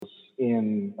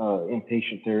in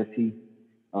inpatient therapy,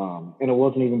 and it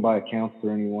wasn't even by a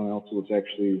counselor or anyone else. It was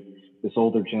actually this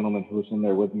older gentleman who was in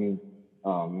there with me,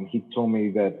 and he told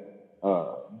me that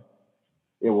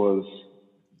it was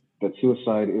that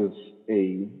suicide is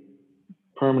a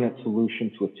permanent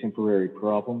solution to a temporary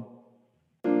problem.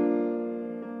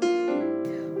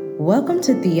 Welcome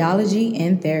to Theology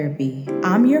and Therapy.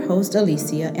 I'm your host,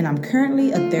 Alicia, and I'm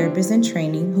currently a therapist in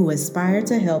training who aspires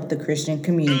to help the Christian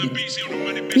community.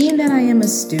 Being that I am a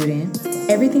student,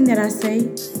 everything that I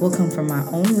say will come from my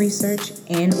own research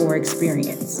and or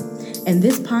experience. And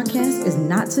this podcast is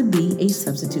not to be a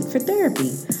substitute for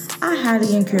therapy. I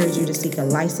highly encourage you to seek a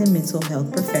licensed mental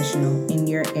health professional in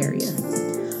your area.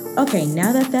 Okay,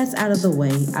 now that that's out of the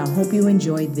way, I hope you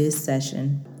enjoyed this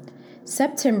session.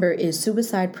 September is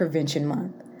Suicide Prevention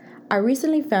Month. I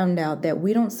recently found out that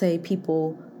we don't say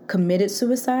people committed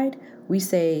suicide, we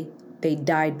say they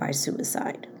died by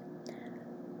suicide.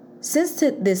 Since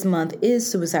this month is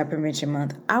Suicide Prevention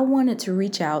Month, I wanted to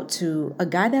reach out to a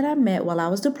guy that I met while I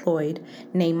was deployed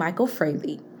named Michael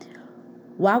Fraley.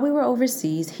 While we were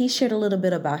overseas, he shared a little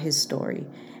bit about his story.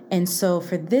 And so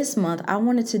for this month, I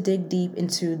wanted to dig deep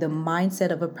into the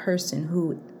mindset of a person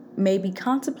who may be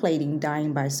contemplating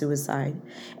dying by suicide,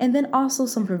 and then also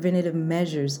some preventative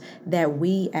measures that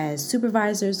we as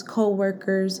supervisors,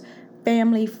 co-workers,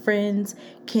 family, friends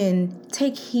can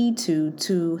take heed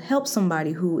to help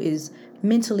somebody who is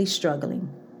mentally struggling.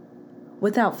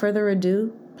 Without further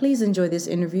ado, please enjoy this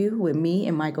interview with me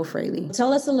and Michael Fraley.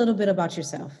 Tell us a little bit about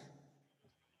yourself.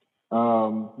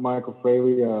 Michael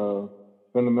Fraley,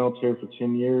 been in the military for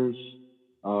 10 years,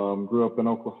 grew up in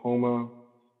Oklahoma,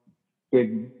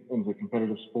 big into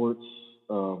competitive sports,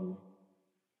 and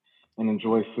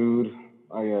enjoy food.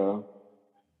 I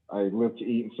live to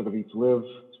eat instead of eat to live.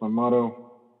 It's my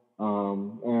motto.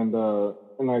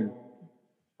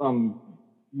 I'm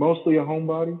mostly a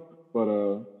homebody, but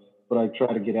I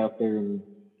try to get out there and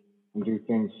do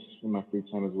things in my free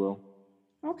time as well.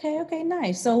 Okay,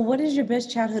 nice. So what is your best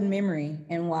childhood memory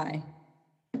and why?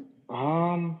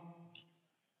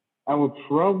 I would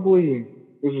probably,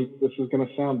 this is gonna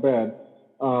sound bad,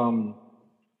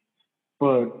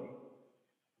 but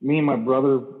me and my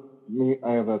brother,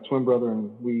 I have a twin brother,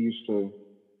 and we used to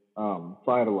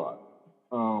fight a lot.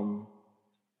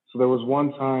 So there was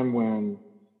one time when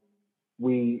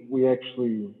we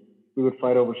would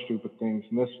fight over stupid things,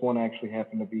 and this one actually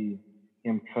happened to be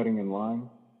him cutting in line.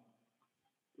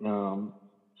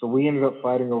 So we ended up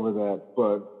fighting over that,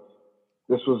 but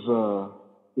this was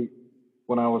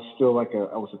when I was still I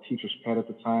was a teacher's pet at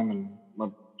the time, and my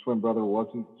twin brother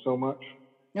wasn't so much.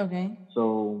 Okay.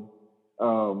 So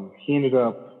he ended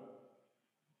up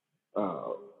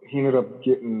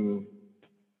getting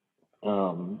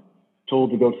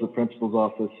told to go to the principal's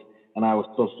office, and I was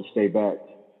supposed to stay back.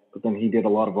 But then he did a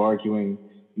lot of arguing,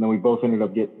 and then we both ended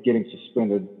up getting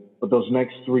suspended. But those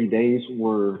next 3 days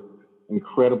were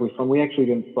incredibly fun. We actually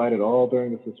didn't fight at all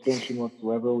during the suspension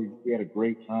whatsoever. We had a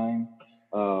great time.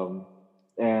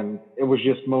 And it was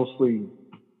just mostly,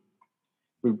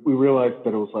 we realized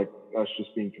that it was like us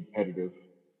just being competitive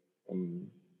and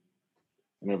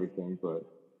everything, but.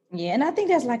 Yeah, and I think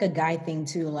that's like a guy thing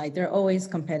too. Like they're always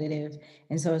competitive.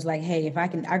 And so it's like, hey, if I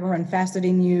can run faster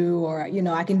than you, or,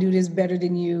 I can do this better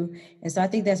than you. And so I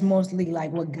think that's mostly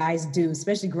like what guys do,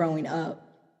 especially growing up.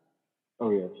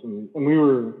 Oh, yes. And we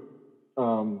were,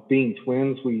 being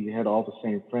twins, we had all the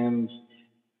same friends.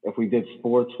 If we did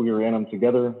sports, we were in them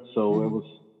together. So it was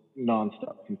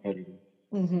nonstop competitive.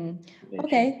 Mm-hmm.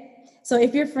 Okay. So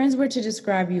if your friends were to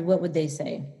describe you, what would they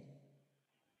say?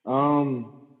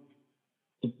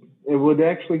 It would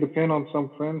actually depend on some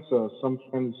friends. Some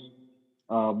friends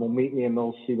will meet me and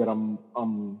they'll see that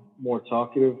I'm more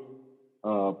talkative.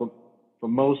 But for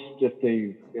most,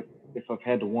 if I've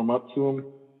had to warm up to them,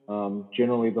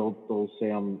 generally they'll say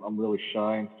I'm really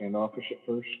shy and standoffish at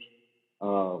first.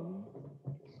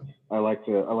 I like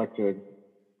to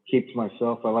keep to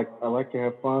myself. I like to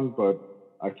have fun, but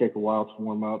I take a while to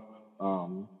warm up.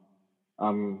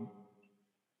 I'm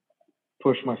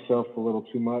push myself a little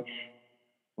too much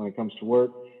when it comes to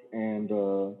work, and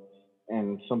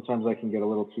sometimes I can get a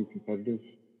little too competitive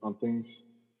on things.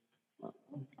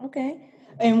 Okay.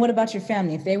 And what about your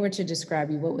family? If they were to describe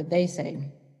you, what would they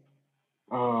say?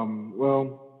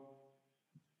 Well,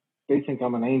 they think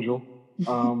I'm an angel.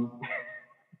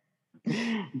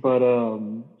 But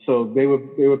so they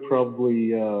would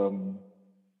probably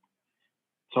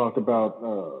talk about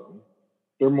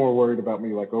they're more worried about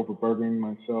me like overburdening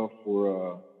myself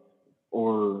or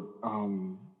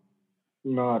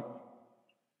not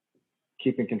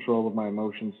keeping control of my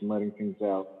emotions and letting things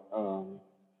out,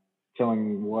 telling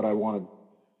me what I want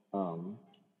um,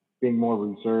 being more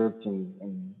reserved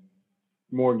and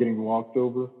more getting walked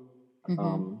over. Mm-hmm.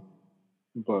 Um,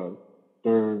 but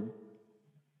they're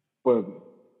but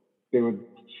they would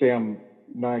say I'm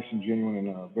nice and genuine and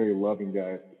a very loving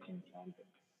guy at the same time.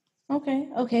 Okay.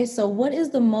 Okay. So, what is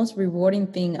the most rewarding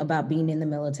thing about being in the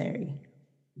military?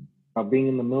 Being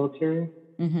in the military,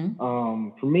 Mm-hmm.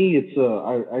 for me,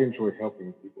 I enjoy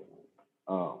helping people.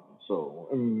 Um, so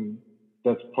and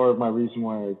that's part of my reason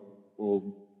why I will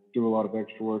do a lot of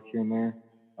extra work here and there.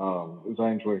 Is I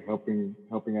enjoy helping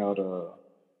out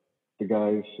the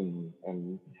guys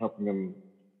and helping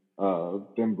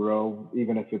them grow,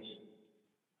 even if it's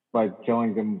by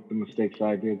telling them the mistakes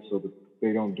I did so that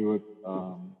they don't do it.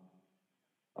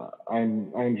 I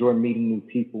enjoy meeting new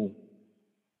people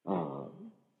uh,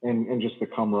 and just the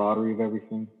camaraderie of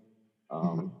everything.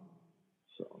 Mm-hmm. Um,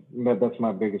 so that's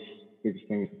my biggest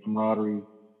thing is the camaraderie,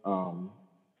 um,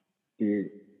 the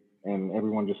and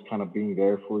everyone just kind of being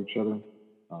there for each other.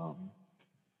 Um,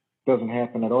 doesn't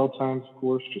happen at all times, of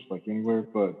course, just like anywhere,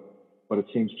 but it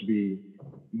seems to be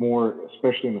more,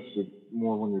 especially in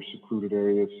more when you're secluded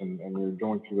areas and you're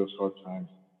going through those hard times.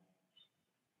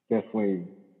 Definitely,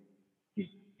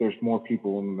 there's more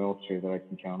people in the military that I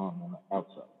can count on than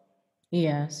outside.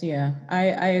 Yes, yeah, I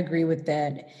agree with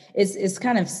that. It's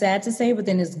kind of sad to say, but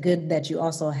then it's good that you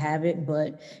also have it.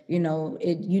 But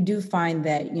you do find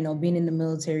that being in the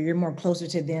military, you're more closer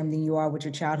to them than you are with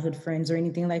your childhood friends or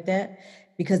anything like that.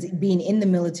 Because being in the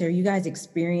military, you guys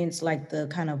experience like the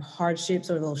kind of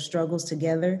hardships or those struggles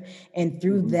together, and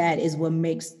through Hmm. that is what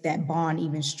makes that bond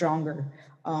even stronger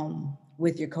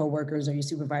with your coworkers or your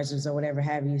supervisors or whatever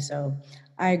have you. So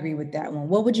I agree with that one.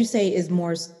 What would you say is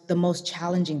the most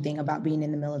challenging thing about being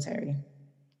in the military?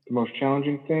 The most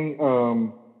challenging thing,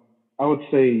 I would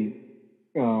say,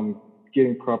 um,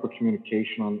 getting proper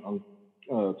communication on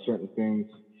certain things.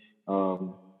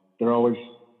 Um, they're always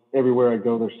everywhere I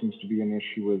go. There seems to be an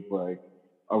issue with like,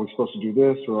 are we supposed to do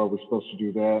this or are we supposed to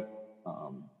do that?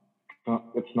 Um,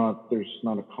 it's not. There's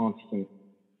not a constant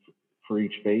for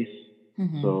each base.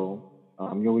 Mm-hmm. So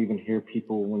you'll even hear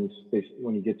people when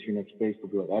you get to your next base,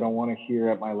 they'll be like, I don't want to hear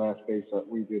at my last base that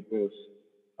we did this.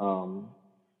 Um,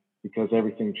 because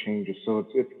everything changes. So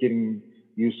it's getting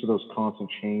used to those constant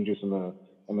changes and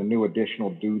the new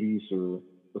additional duties or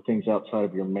the things outside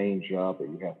of your main job that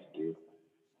you have to do.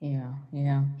 Yeah,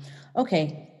 yeah.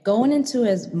 Okay, going into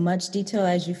as much detail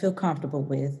as you feel comfortable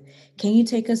with, can you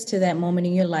take us to that moment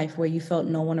in your life where you felt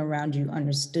no one around you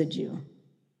understood you?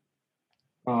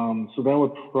 So that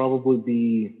would probably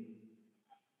be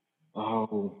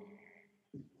oh,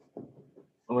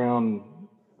 around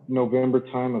November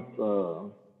time of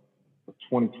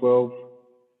 2012.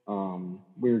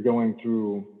 We were going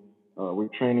through, we were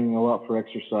training a lot for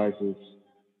exercises.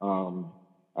 Um,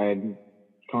 I had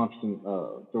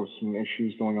there was some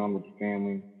issues going on with the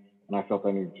family, and I felt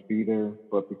I needed to be there.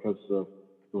 But because there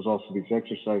was also these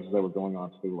exercises that were going on,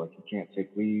 so they were like, you can't take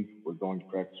leave. We're going to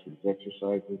practice for these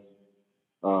exercises.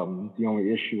 The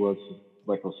only issue was,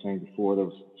 like I was saying before, there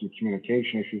was some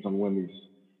communication issues on when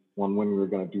we were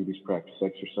going to do these practice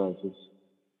exercises.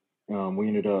 We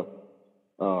ended up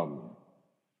um,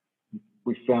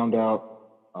 we found out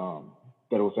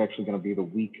that it was actually going to be the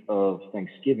week of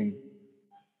Thanksgiving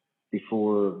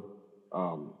before,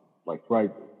 um, like right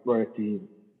at the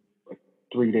like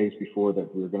 3 days before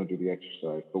that we were going to do the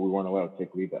exercise, but we weren't allowed to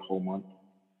take leave that whole month.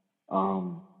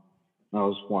 Um, I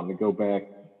was wanting to go back,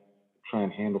 try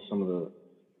and handle some of the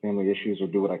family issues or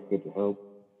do what I could to help.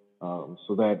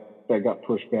 So that got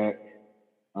pushed back.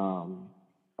 Um,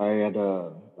 I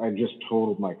had just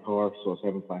totaled my car, so I was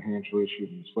having financial issues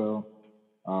as well.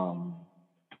 Um,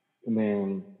 and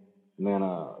then and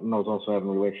I was also having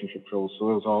relationship troubles,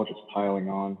 so it was all just piling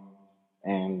on.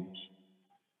 And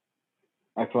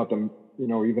I thought that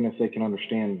even if they can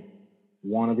understand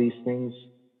one of these things,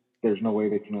 there's no way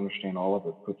they can understand all of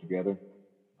it put together.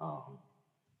 Um,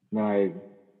 and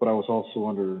but I was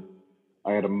also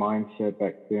I had a mindset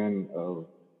back then of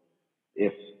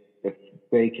if if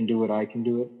they can do it, I can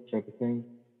do it type of thing.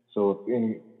 So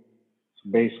so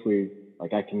basically,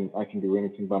 like I can do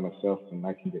anything by myself and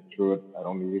I can get through it. I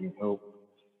don't need any help.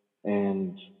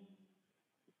 And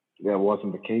that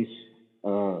wasn't the case.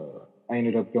 I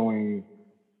ended up going.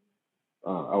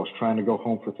 I was trying to go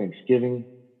home for Thanksgiving,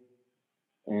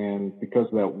 and because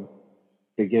of that,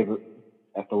 they gave it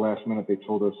at the last minute. They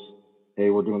told us, "Hey,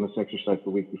 we're doing this exercise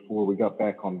the week before." We got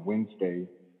back on Wednesday,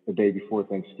 the day before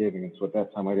Thanksgiving, and so at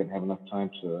that time, I didn't have enough time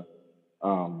to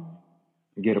um,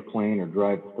 get a plane or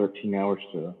drive 13 hours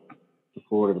to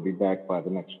Florida to be back by the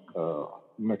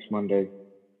next Monday.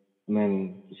 And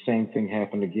then the same thing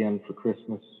happened again for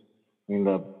Christmas. We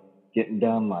ended up getting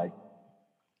done, like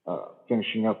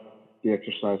finishing up the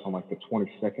exercise on like the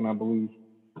 22nd, I believe.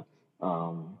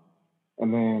 Um,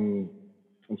 and then,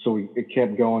 and so it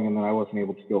kept going, and then I wasn't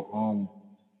able to go home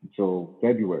until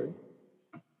February.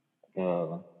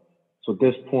 So at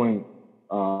this point,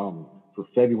 for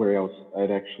February,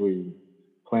 I'd actually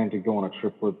planned to go on a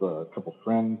trip with a couple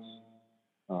friends,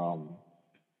 um,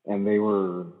 and they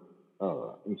were,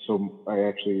 and so I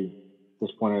actually, at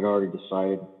this point, I'd already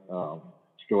decided to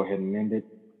go ahead and end it.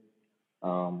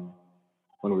 Um,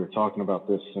 when we were talking about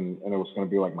this, and it was going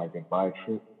to be like my goodbye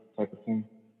trip type of thing.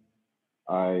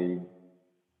 I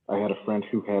I had a friend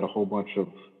who had a whole bunch of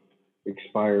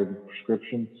expired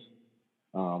prescriptions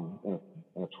in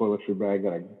a toiletry bag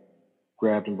that I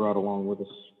grabbed and brought along with us.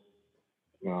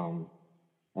 Um,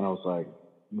 and I was like,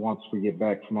 once we get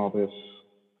back from all this,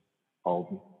 I'll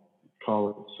call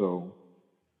it. So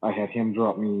I had him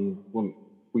drop me when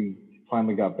we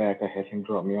finally got back. I had him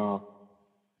drop me off.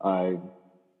 I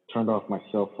turned off my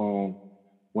cell phone,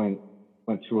 went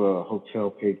went to a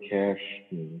hotel, paid cash,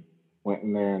 and went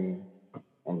in there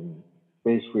and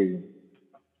basically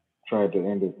tried to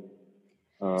end it.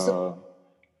 So,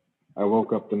 Uh, I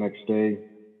woke up the next day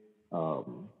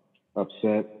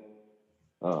upset.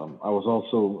 I was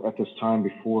also at this time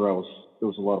before there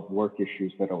was a lot of work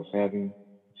issues that I was having.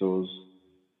 So it was,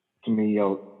 to me,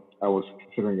 I was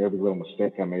considering every little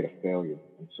mistake I made a failure.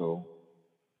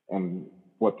 And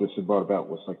what this had brought about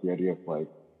was like the idea of like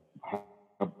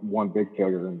have one big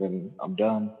failure and then I'm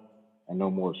done, and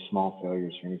no more small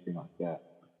failures or anything like that.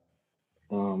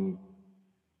 Um,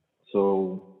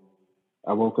 so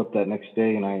I woke up that next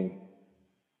day and I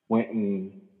went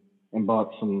and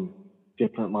bought some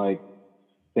different like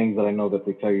things that I know that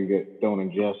they tell you get don't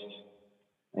ingest,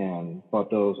 and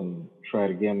bought those and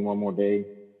tried again one more day.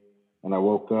 And I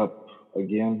woke up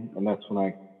again, and that's when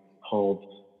I called.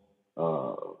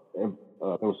 Uh,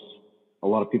 there was a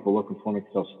lot of people looking for me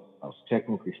because I was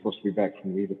technically supposed to be back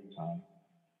from leave at the time.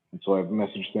 And so I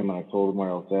messaged them and I told them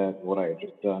where I was at, what I had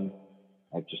just done.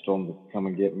 I just told them to come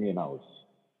and get me, and I was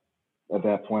at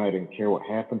that point I didn't care what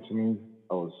happened to me.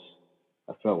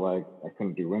 I felt like I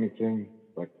couldn't do anything,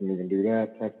 I couldn't even do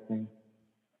that type of thing.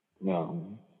 No,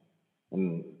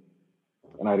 and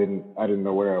I didn't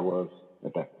know where I was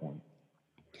at that point.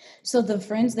 so the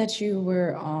friends that you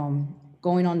were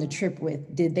going on the trip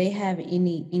with, did they have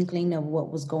any inkling of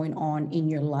what was going on in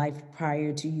your life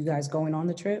prior to you guys going on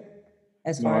the trip?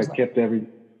 As No, far as like,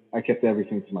 I kept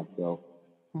everything to myself.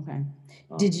 okay.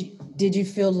 Um, Did you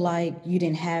feel like you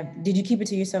didn't have, did you keep it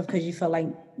to yourself because you felt like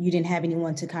you didn't have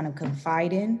anyone to kind of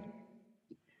confide in,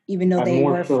 even though I they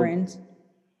more were felt friends?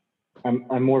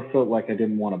 I more felt like I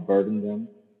didn't want to burden them.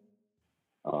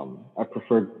 I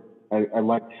preferred I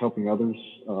liked helping others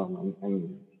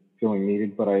and feeling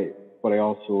needed, but I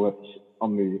also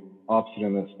on the opposite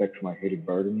end of the spectrum, I hated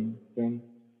burdening them.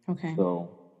 Okay. So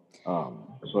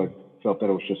so I felt that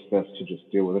it was just best to just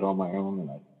deal with it on my own,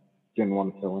 and I didn't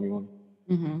want to tell anyone.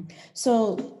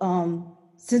 So,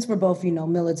 since we're both,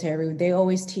 military, they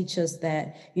always teach us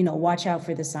that, watch out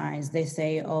for the signs. They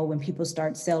say, oh, when people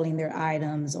start selling their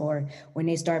items or when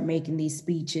they start making these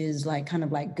speeches, like kind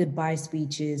of like goodbye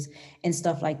speeches and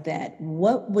stuff like that.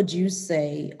 What would you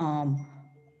say,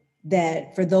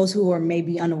 that for those who are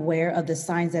maybe unaware of the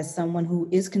signs that someone who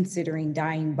is considering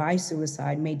dying by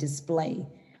suicide may display?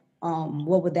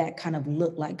 What would that kind of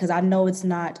look like? Because I know it's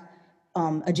not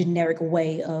a generic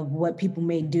way of what people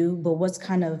may do, but what's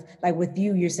kind of like with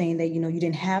you, you're saying that, you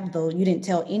didn't have those, you didn't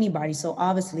tell anybody. So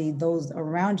obviously those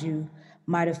around you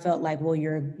might have felt like, well,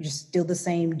 you're still the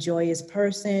same joyous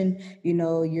person,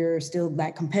 you're still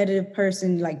that competitive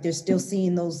person, like they're still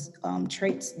seeing those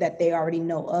traits that they already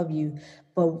know of you.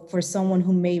 But for someone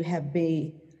who may have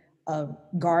been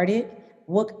guarded,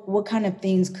 what kind of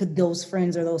things could those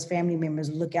friends or those family members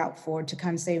look out for to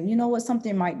kind of say, you know what,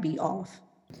 something might be off?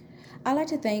 I'd like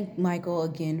to thank Michael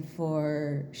again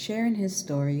for sharing his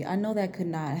story. I know that could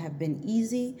not have been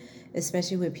easy,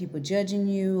 especially with people judging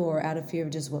you or out of fear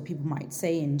of just what people might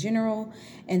say in general.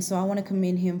 And so I want to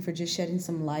commend him for just shedding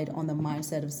some light on the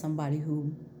mindset of somebody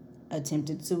who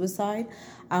attempted suicide.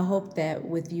 I hope that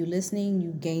with you listening,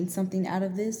 you gained something out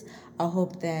of this. I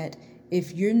hope that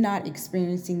if you're not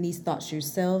experiencing these thoughts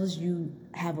yourselves, you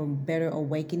have a better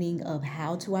awakening of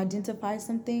how to identify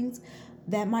some things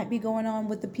that might be going on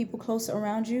with the people close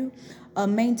around you. A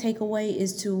main takeaway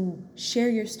is to share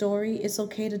your story. It's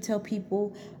okay to tell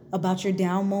people about your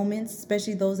down moments,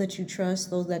 especially those that you trust,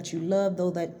 those that you love,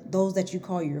 those that you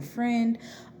call your friend.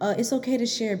 It's okay to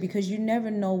share because you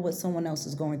never know what someone else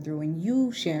is going through, and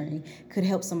you sharing could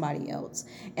help somebody else.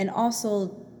 And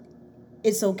also,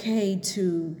 it's okay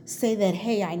to say that,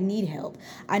 hey, I need help.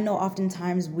 I know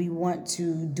oftentimes we want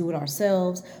to do it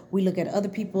ourselves. We look at other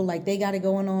people like they got it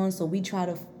going on, so we try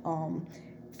to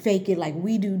fake it like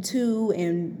we do too,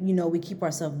 and we keep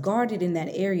ourselves guarded in that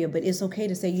area. But it's okay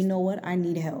to say, you know what, I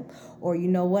need help, or you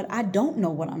know what, I don't know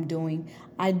what I'm doing,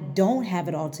 I don't have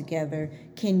it all together,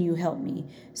 can you help me?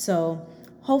 So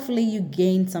hopefully you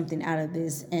gain something out of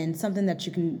this, and something that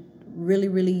you can really,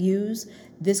 really use.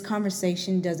 This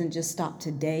conversation doesn't just stop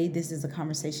today. This is a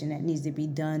conversation that needs to be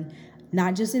done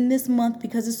not just in this month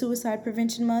because it's Suicide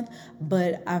Prevention Month,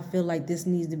 but I feel like this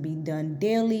needs to be done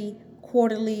daily,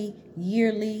 quarterly,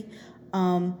 yearly.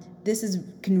 This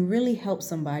can really help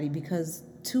somebody, because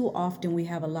too often we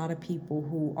have a lot of people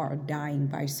who are dying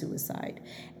by suicide,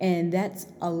 and that's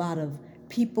a lot of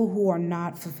people who are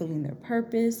not fulfilling their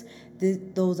purpose.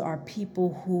 Those are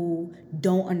people who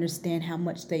don't understand how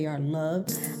much they are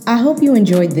loved. I hope you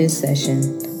enjoyed this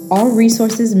session. All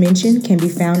resources mentioned can be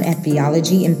found at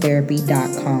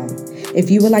theologyandtherapy.com. If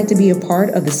you would like to be a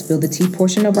part of the Spill the Tea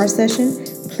portion of our session,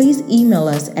 please email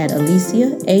us at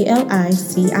Alicia,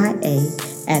 ALICIA,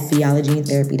 at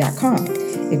theologyandtherapy.com.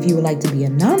 If you would like to be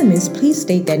anonymous, please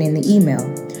state that in the email.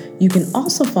 You can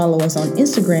also follow us on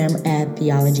Instagram at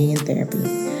Theology and Therapy.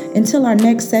 Until our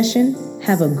next session,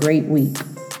 have a great week.